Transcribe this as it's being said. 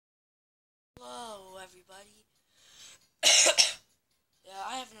Hello, everybody. Yeah,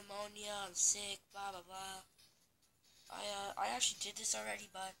 I have pneumonia. I'm sick. Blah blah blah. I actually did this already,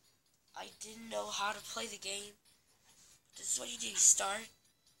 but I didn't know how to play the game. This is what you do. You start.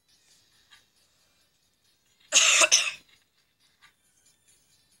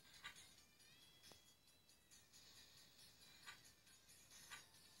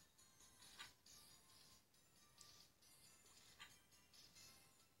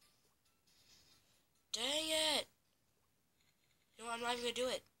 Dang it! You know what? I'm not even gonna do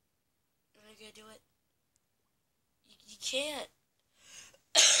it. I'm not gonna do it. You can't.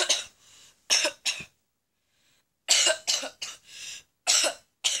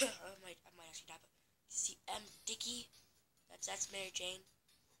 I might actually die. But you see, M. Dickey. That's Mary Jane.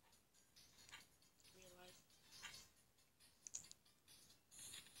 Real life.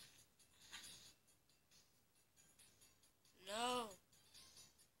 No.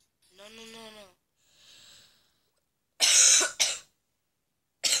 No, no, no, no.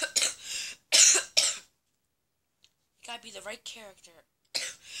 You gotta be the right character.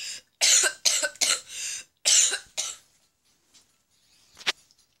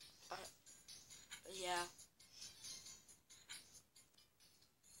 Yeah.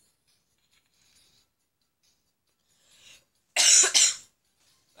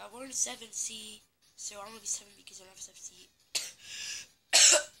 We're in 7C, so I'm gonna be 7 because I don't have 7C.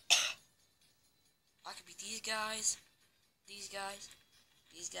 I could be these guys, these guys,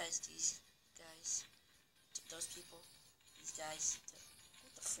 these guys, these guys, those people, these guys.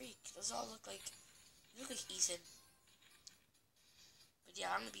 What the freak? Those all look like, Ethan. But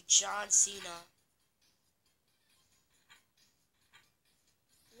yeah, I'm gonna be John Cena.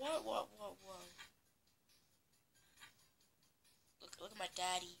 What? Look at my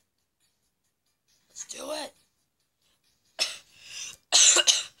daddy. Let's do it.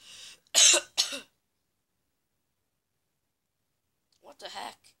 What the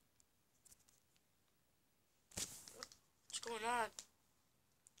heck? What's going on?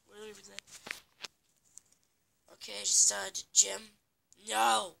 What are we doing? Okay, just Jim.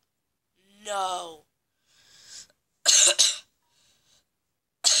 No. No.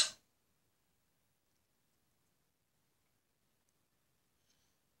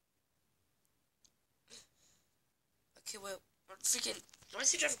 Okay, wait. Freaking. Why do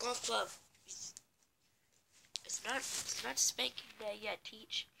you drive a golf club? It's not spanking day yet,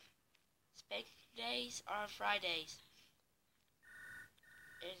 Teach. Spanking days are on Fridays.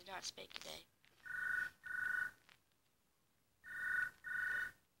 It is not spanking day.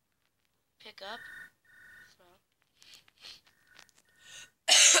 Pick up. Throw.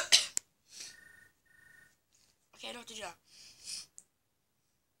 Okay, I know what to do now.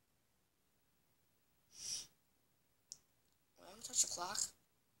 Wait, I'm gonna touch the clock.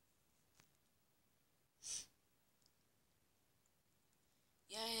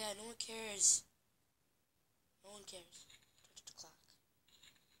 Yeah, no one cares. No one cares. Touch the clock.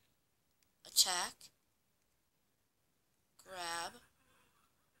 Attack. Grab.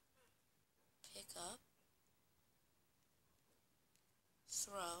 Pick up.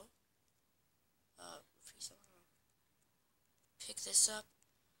 Throw. Freeze. Pick this up.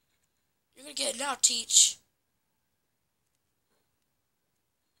 You're gonna get it now, Teach.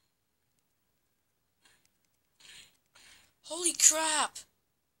 Holy crap!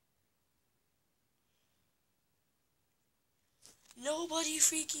 Nobody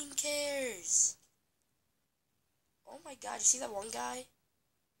freaking cares. Oh my god, you see that one guy?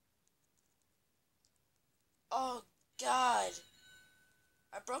 Oh god.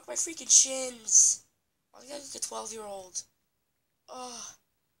 I broke my freaking shins. I think I look like a 12-year-old. Oh.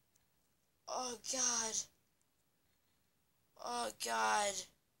 Oh god. Oh god.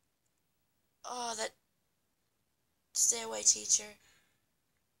 Oh, that. Stay away, teacher.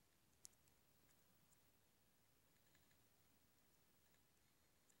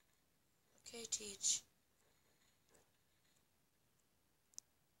 Okay, Teach.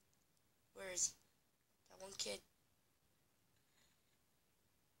 Where is he? That one kid.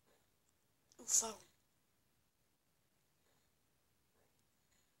 Ooh, phone.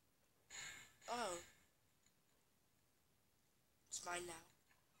 Oh. It's mine now.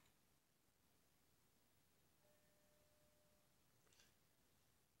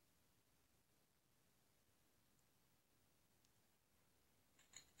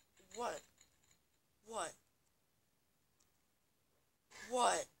 What? What?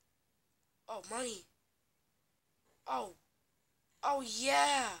 What? Oh, money. Oh. Oh,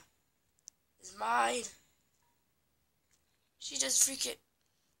 yeah. It's mine. She just freaking.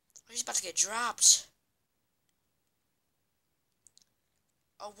 She's about to get dropped.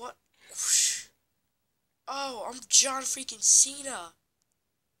 Oh, what? Whoosh. Oh, I'm John freaking Cena.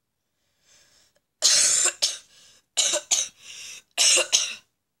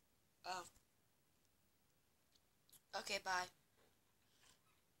 Oh. Okay, bye.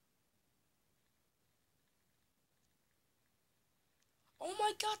 Oh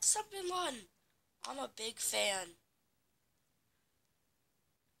my god, this has been fun. I'm a big fan.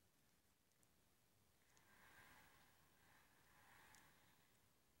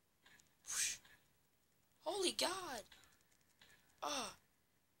 Holy god. Oh.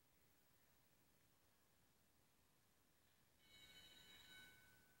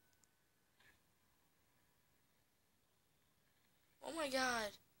 Oh my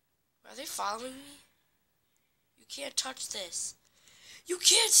god. Are they following me? You can't touch this. You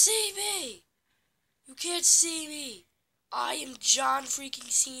can't see me! You can't see me! I am John freaking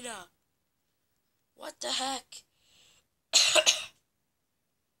Cena. What the heck?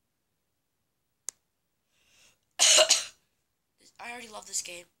 I already love this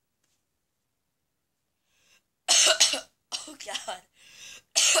game. Oh god.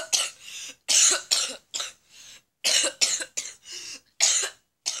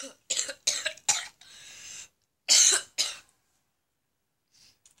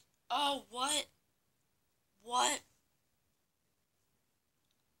 Oh, what? What?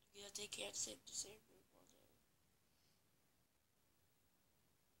 Yeah, they can't save the same room.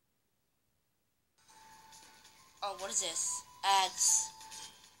 Oh, what is this? Ads.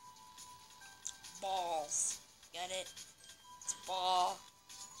 Balls. Get it? It's ball.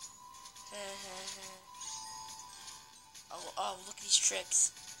 Oh, look at these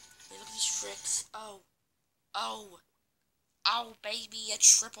tricks. Hey, look at these tricks. Oh. Oh. Oh, baby, a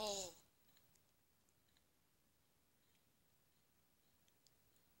triple.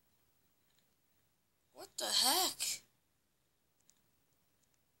 What the heck?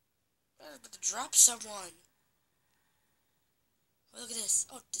 I'm about to drop someone. Oh, look at this.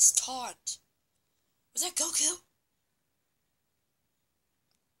 Oh, this taunt. Was that Goku?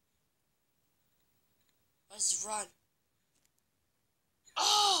 Let's run.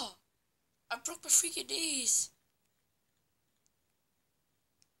 Oh! I broke my freaking knees.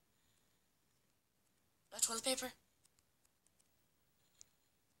 That toilet paper?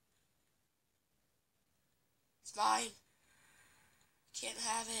 It's mine. Can't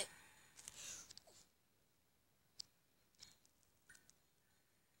have it.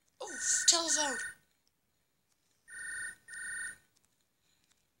 Oh, telephone.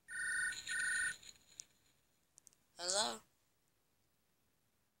 Hello?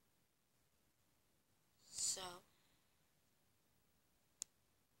 So,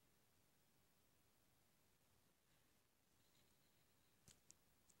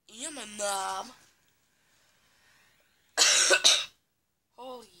 you're my mom.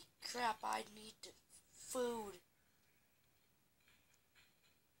 Holy crap, I need food.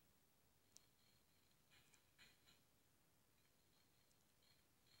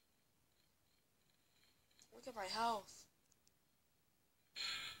 Look at my health.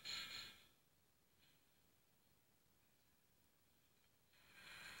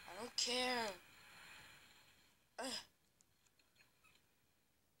 I don't care.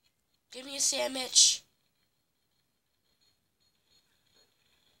 Give me a sandwich.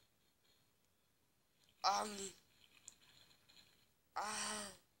 Um,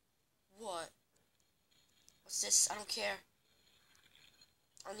 what? What's this? I don't care.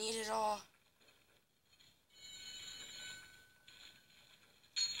 I need it all.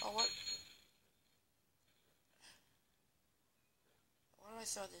 Oh, what? Why do I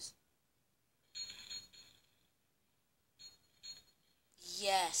throw this?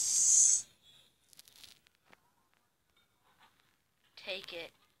 Yes. Take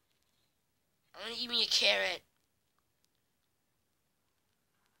it. I'm gonna eat me a carrot.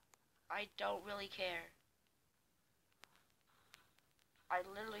 I don't really care. I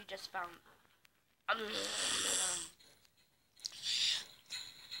literally just found...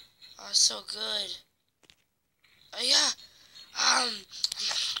 Oh, so good. Oh, yeah.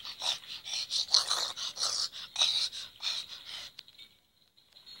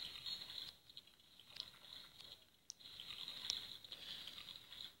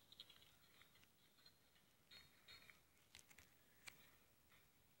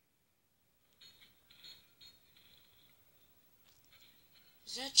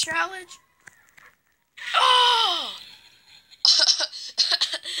 Is that a challenge? Oh!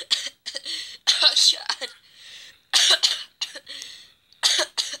 Oh, God.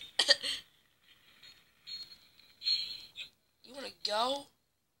 You wanna go?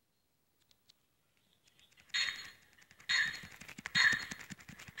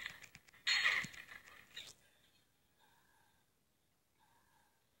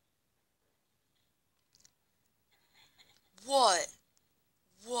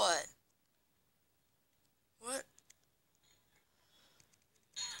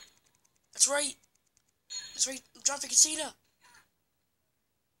 That's right. That's right. I'm John freaking Cena.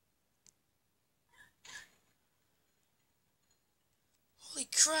 Holy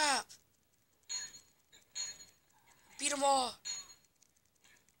crap. Beat them all.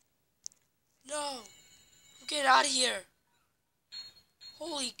 No. I'm getting out of here.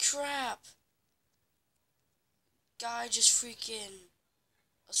 Holy crap. Guy just freaking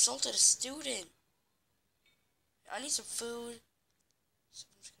assaulted a student. I need some food. So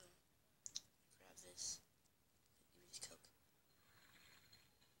I'm just gonna grab this. Give me this Coke.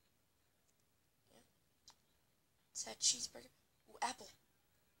 Yeah. Is that cheeseburger? Ooh, apple.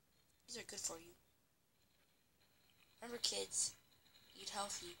 These are good for you. Remember, kids, eat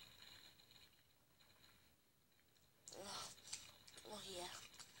healthy. Oh yeah.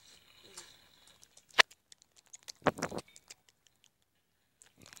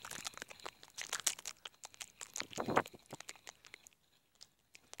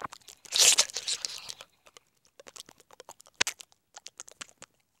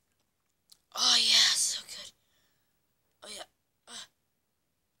 Oh yeah, so good. Oh yeah.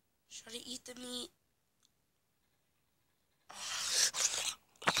 Should I eat the meat?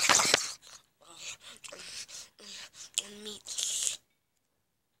 Meat.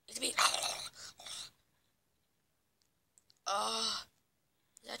 Eat the meat.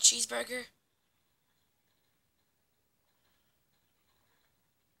 Is that cheeseburger?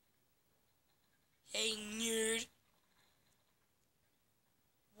 Hey, nerd.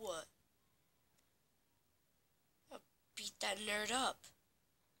 What? I'll beat that nerd up.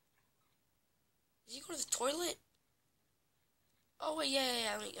 Did he go to the toilet? Oh, wait,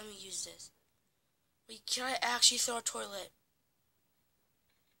 yeah. Let me use this. Wait, can I actually throw a toilet?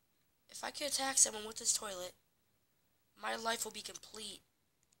 If I can attack someone with this toilet, my life will be complete.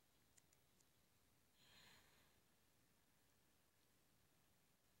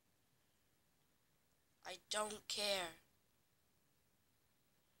 I don't care.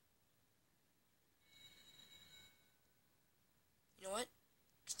 You know what?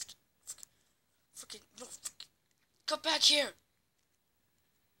 Freaking, no, come back here.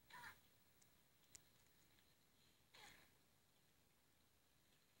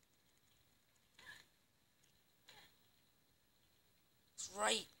 That's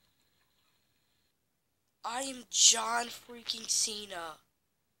right. I am John freaking Cena.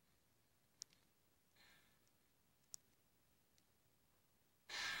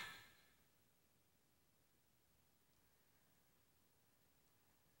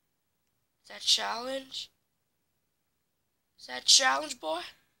 Is that challenge? Is that challenge, boy?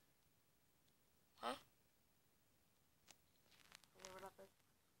 Huh?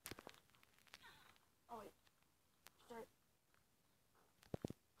 Oh, wait. Start.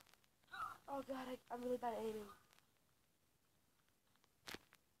 Oh, God, I'm really bad at aiming.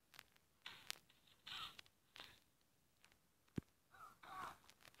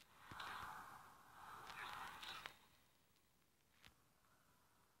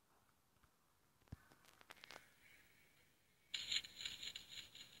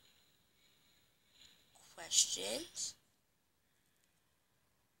 Questions?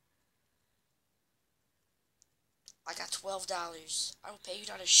 I got $12. I will pay you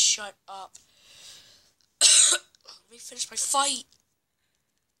now to shut up. Let me finish my fight.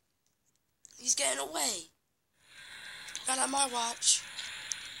 He's getting away. Not on my watch.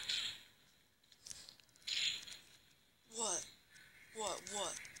 What?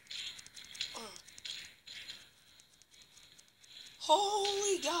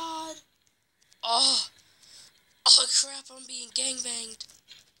 Holy God. Oh crap, I'm being gangbanged.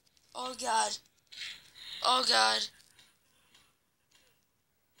 Oh God. Oh God.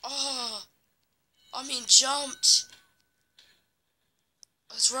 Oh, I'm being jumped.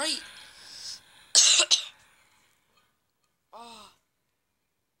 That's right. Oh.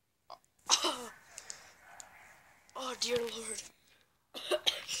 Oh dear Lord.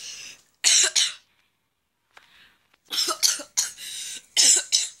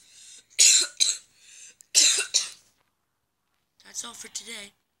 That's all for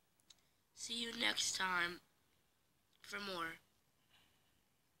today. See you next time for more.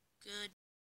 Good.